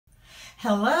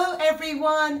Hello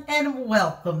everyone and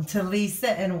welcome to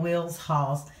Lisa and Will's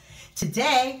Hauls.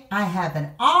 Today I have an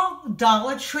all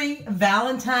Dollar Tree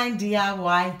Valentine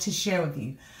DIY to share with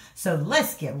you. So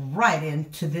let's get right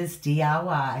into this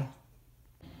DIY.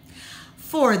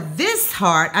 For this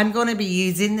heart, I'm going to be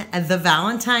using the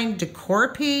Valentine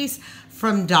decor piece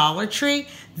from Dollar Tree.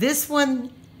 This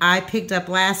one I picked up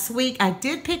last week. I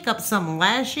did pick up some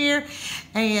last year,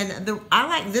 and I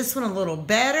like this one a little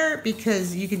better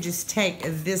because you can just take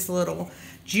this little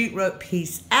jute rope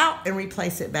piece out and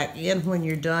replace it back in when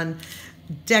you're done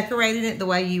decorating it the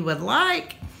way you would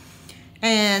like.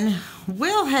 And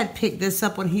Will had picked this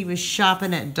up when he was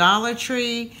shopping at Dollar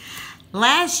Tree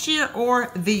last year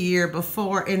or the year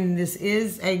before, and this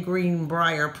is a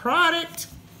Greenbrier product,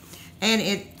 and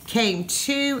it came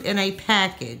two in a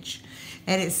package.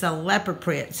 And it's a leopard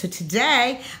print. So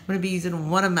today, I'm going to be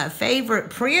using one of my favorite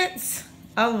prints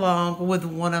along with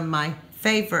one of my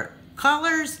favorite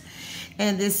colors.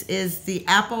 And this is the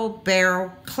Apple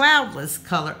Barrel Cloudless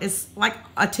color. It's like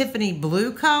a Tiffany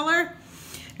blue color.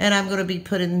 And I'm going to be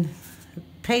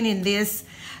painting this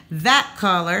that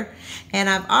color. And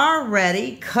I've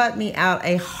already cut me out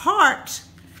a heart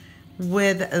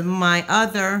with my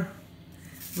other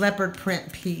leopard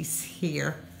print piece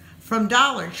here from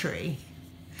Dollar Tree.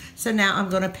 So now I'm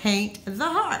going to paint the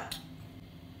heart.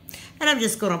 And I'm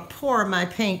just going to pour my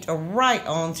paint right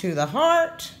onto the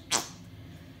heart.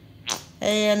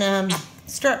 And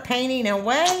start painting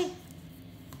away.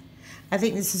 I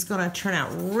think this is going to turn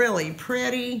out really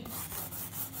pretty.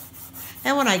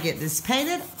 And when I get this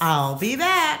painted, I'll be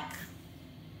back.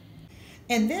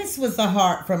 And this was the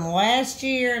heart from last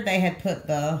year. They had put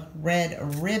the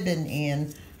red ribbon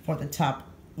in for the top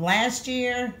last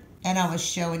year. And I was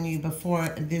showing you before,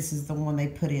 this is the one they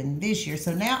put in this year.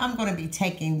 So now I'm going to be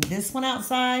taking this one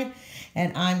outside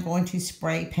and I'm going to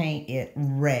spray paint it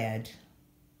red.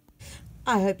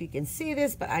 I hope you can see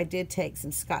this, but I did take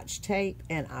some Scotch tape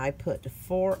and I put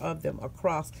 4 of them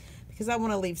across because I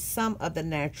want to leave some of the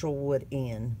natural wood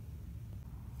in.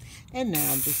 And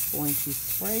now I'm just going to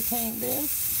spray paint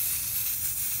this.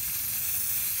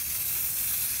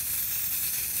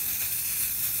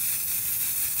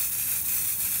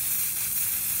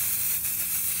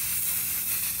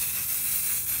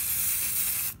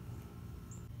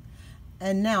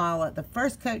 And now I'll let the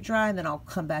first coat dry, and then I'll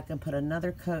come back and put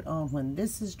another coat on when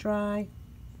this is dry.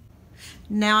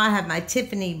 Now I have my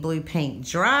Tiffany blue paint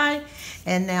dry,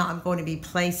 and now I'm going to be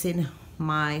placing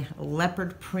my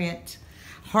leopard print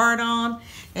heart on.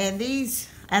 And these,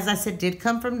 as I said, did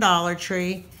come from Dollar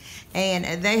Tree,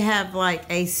 and they have like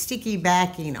a sticky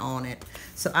backing on it.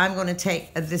 So I'm going to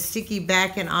take the sticky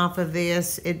backing off of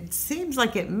this. It seems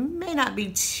like it may not be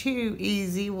too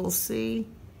easy. We'll see.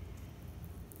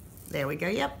 There we go.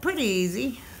 Yep, pretty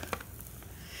easy.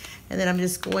 And then I'm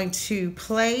just going to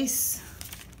place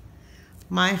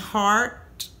my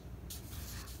heart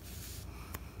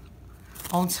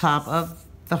on top of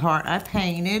the heart I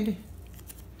painted.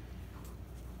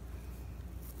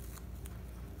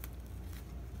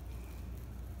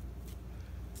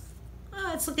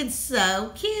 Oh, it's looking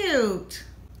so cute.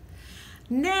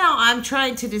 Now I'm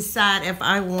trying to decide if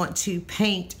I want to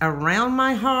paint around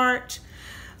my heart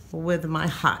with my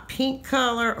hot pink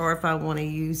color, or if I want to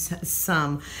use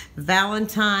some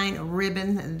Valentine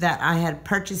ribbon that I had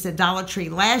purchased at Dollar Tree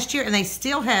last year, and they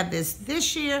still have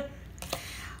this year.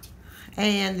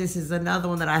 And this is another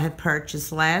one that I had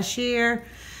purchased last year.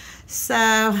 So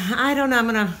I don't know, I'm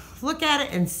gonna look at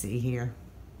it and see here.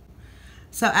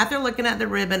 So after looking at the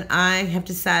ribbon, I have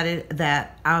decided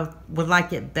that I would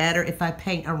like it better if I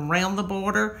paint around the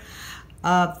border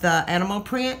of the animal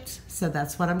print. So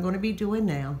that's what I'm going to be doing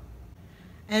now.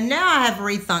 And now I have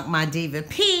rethunk my Diva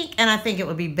Pink, and I think it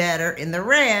would be better in the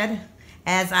red,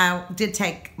 as I did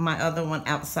take my other one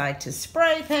outside to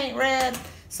spray paint red.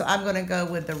 So I'm going to go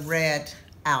with the red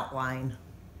outline.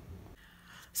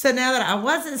 So now that I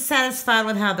wasn't satisfied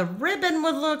with how the ribbon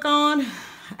would look on,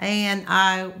 and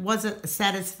I wasn't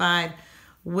satisfied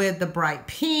with the bright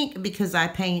pink because I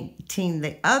painting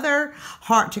the other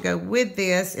heart to go with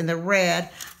this in the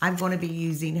red, I'm going to be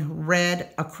using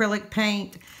red acrylic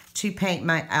paint to paint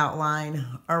my outline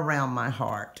around my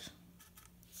heart.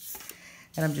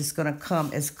 And I'm just going to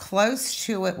come as close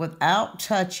to it without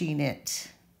touching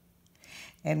it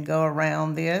and go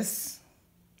around this.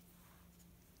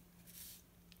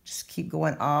 Just keep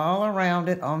going all around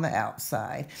it on the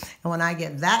outside. And when I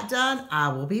get that done, I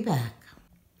will be back.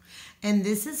 And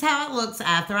this is how it looks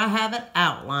after I have it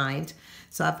outlined.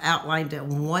 So I've outlined it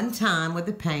one time with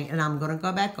the paint, and I'm going to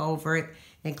go back over it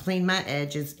and clean my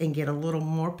edges and get a little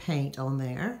more paint on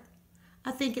there.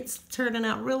 I think it's turning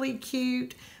out really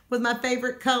cute with my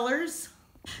favorite colors.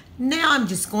 Now I'm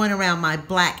just going around my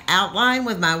black outline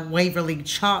with my Waverly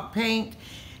chalk paint,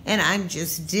 and I'm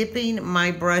just dipping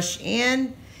my brush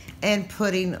in and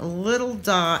putting little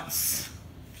dots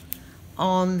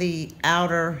on the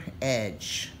outer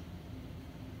edge.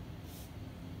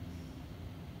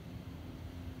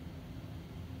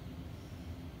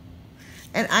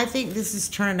 And I think this is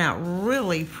turning out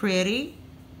really pretty.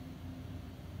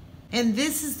 And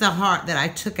this is the heart that I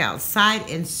took outside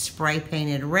and spray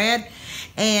painted red.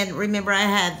 And remember, I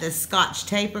had the Scotch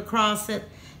tape across it,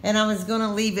 and I was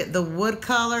gonna leave it the wood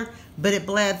color, but it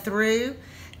bled through.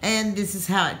 And this is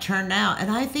how it turned out. And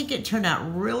I think it turned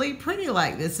out really pretty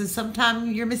like this. And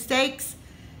sometimes your mistakes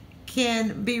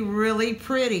can be really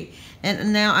pretty.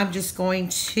 And now I'm just going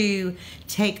to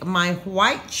take my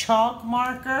white chalk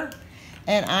marker,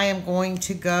 and I am going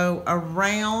to go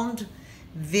around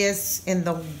this in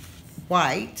the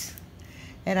white,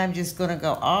 and I'm just going to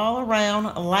go all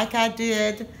around like I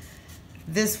did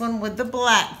this one with the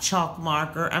black chalk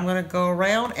marker. I'm going to go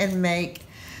around and make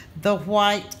the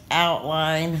white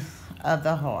outline of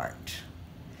the heart.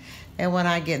 And when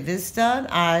I get this done,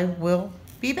 I will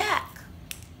be back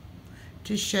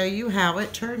to show you how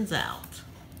it turns out.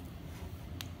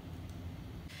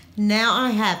 Now I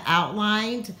have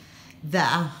outlined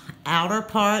the outer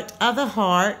part of the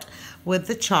heart with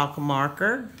the chalk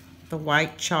marker, the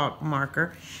white chalk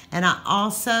marker, and I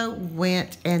also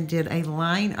went and did a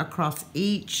line across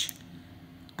each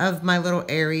of my little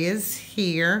areas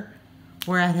here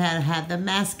where I had the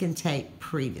masking tape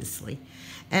previously.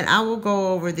 And I will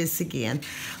go over this again.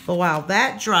 But while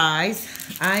that dries,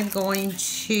 I'm going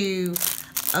to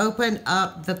open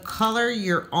up the Color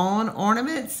Your Own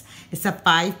ornaments. It's a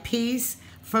 5-piece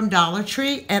from Dollar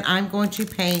Tree, and I'm going to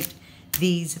paint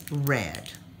these red.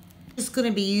 I'm just going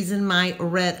to be using my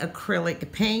red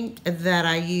acrylic paint that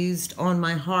I used on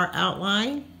my heart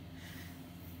outline.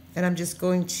 And I'm just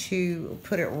going to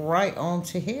put it right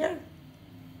onto here.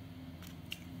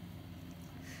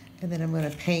 And then I'm going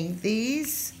to paint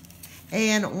these.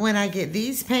 And when I get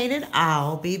these painted,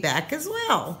 I'll be back as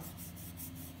well.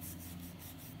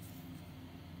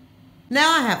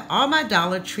 Now I have all my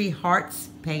Dollar Tree hearts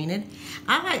painted.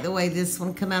 I like the way this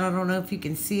one came out. I don't know if you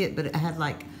can see it, but it had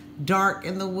like dark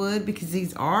in the wood because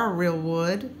these are real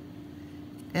wood.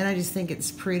 And I just think it's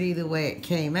pretty the way it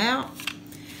came out.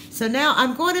 So now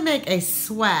I'm going to make a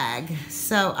swag.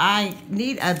 So I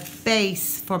need a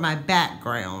base for my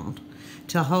background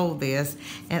to hold this,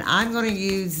 and I'm going to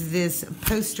use this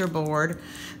poster board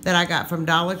that I got from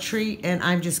Dollar Tree, and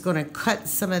I'm just going to cut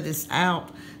some of this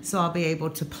out so I'll be able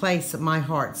to place my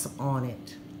hearts on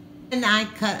it. And I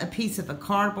cut a piece of the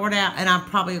cardboard out, and I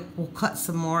probably will cut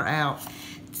some more out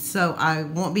so I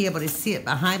won't be able to see it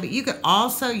behind, but you could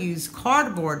also use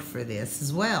cardboard for this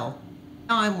as well.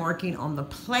 Now I'm working on the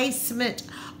placement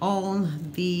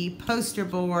on the poster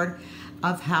board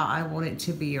of how I want it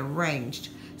to be arranged.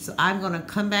 So I'm going to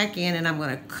come back in and I'm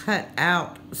going to cut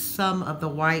out some of the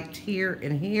white here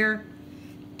and here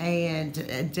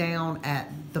and down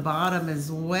at the bottom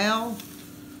as well,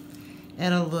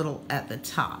 and a little at the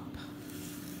top.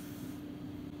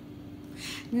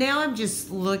 Now I'm just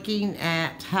looking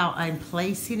at how I'm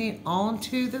placing it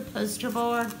onto the poster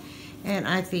board, and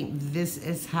I think this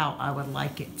is how I would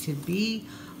like it to be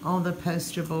on the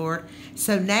poster board.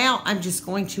 So now I'm just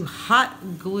going to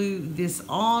hot glue this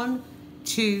on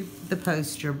to the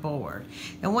poster board.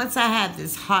 And once I have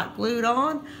this hot glued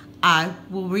on, I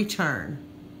will return.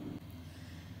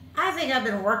 I think I've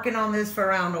been working on this for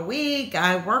around a week.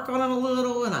 I work on it a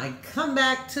little and I come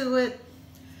back to it.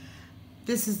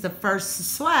 This is the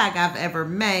first swag I've ever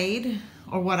made,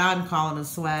 or what I'm calling a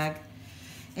swag.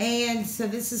 And so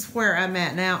this is where I'm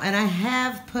at now. And I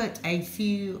have put a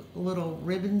few little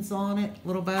ribbons on it,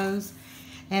 little bows.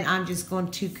 And I'm just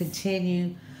going to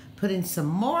continue putting some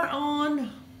more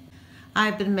on.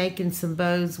 I've been making some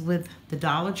bows with the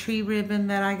Dollar Tree ribbon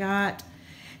that I got,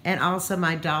 and also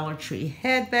my Dollar Tree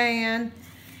headband,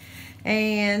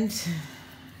 and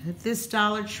this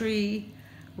Dollar Tree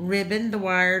ribbon, the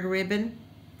wired ribbon,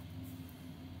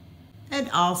 and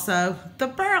also the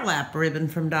burlap ribbon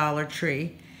from Dollar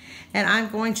Tree. And I'm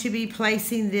going to be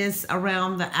placing this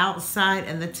around the outside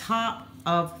and the top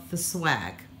of the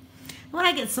swag. When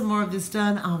I get some more of this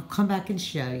done, I'll come back and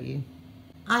show you.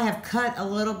 I have cut a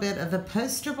little bit of the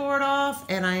poster board off,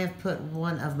 and I have put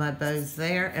one of my bows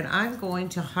there, and I'm going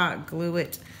to hot glue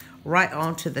it right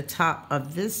onto the top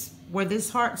of this, where this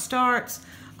heart starts,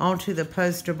 onto the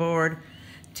poster board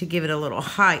to give it a little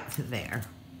height there.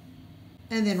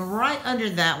 And then right under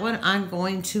that one, I'm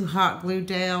going to hot glue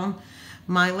down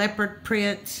my leopard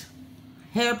print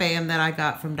hairband that I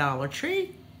got from Dollar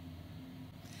Tree.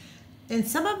 In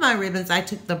some of my ribbons, I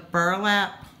took the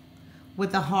burlap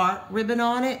with the heart ribbon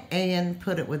on it and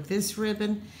put it with this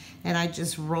ribbon, and I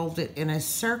just rolled it in a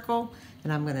circle,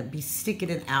 and I'm gonna be sticking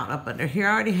it out up under here.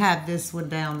 I already have this one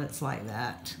down that's like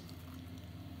that.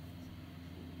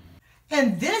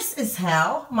 And this is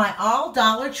how my all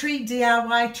Dollar Tree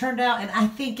DIY turned out, and I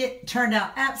think it turned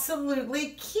out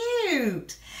absolutely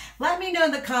cute. Let me know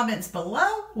in the comments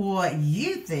below what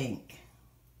you think.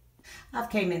 I've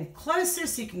came in closer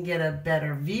so you can get a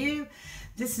better view.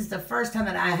 This is the first time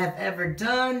that I have ever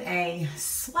done a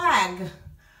swag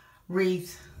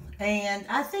wreath, and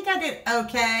I think I did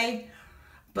okay,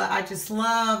 but I just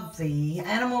love the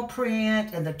animal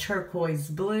print and the turquoise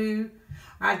blue.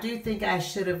 I do think I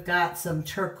should have got some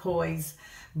turquoise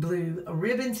blue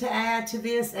ribbon to add to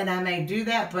this, and I may do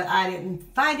that, but I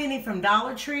didn't find any from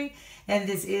Dollar Tree, and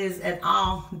this is an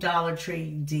all Dollar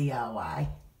Tree DIY.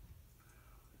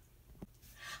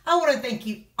 I want to thank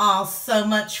you all so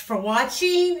much for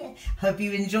watching. Hope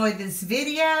you enjoyed this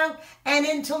video, and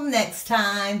until next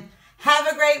time, have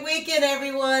a great weekend,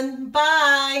 everyone.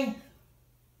 Bye.